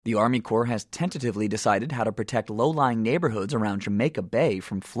The Army Corps has tentatively decided how to protect low-lying neighborhoods around Jamaica Bay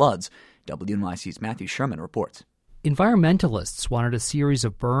from floods. WNYC's Matthew Sherman reports. Environmentalists wanted a series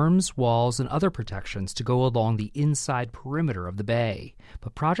of berms, walls, and other protections to go along the inside perimeter of the bay.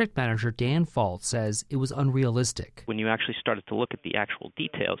 But project manager Dan Fault says it was unrealistic. When you actually started to look at the actual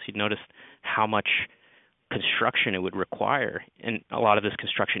details, you noticed how much construction it would require, and a lot of this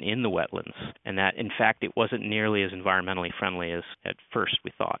construction in the wetlands, and that, in fact, it wasn't nearly as environmentally friendly as at first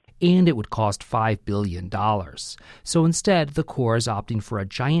we thought. And it would cost $5 billion. So instead, the Corps is opting for a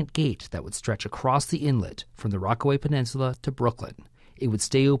giant gate that would stretch across the inlet from the Rockaway Peninsula to Brooklyn. It would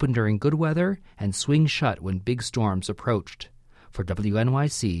stay open during good weather and swing shut when big storms approached. For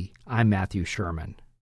WNYC, I'm Matthew Sherman.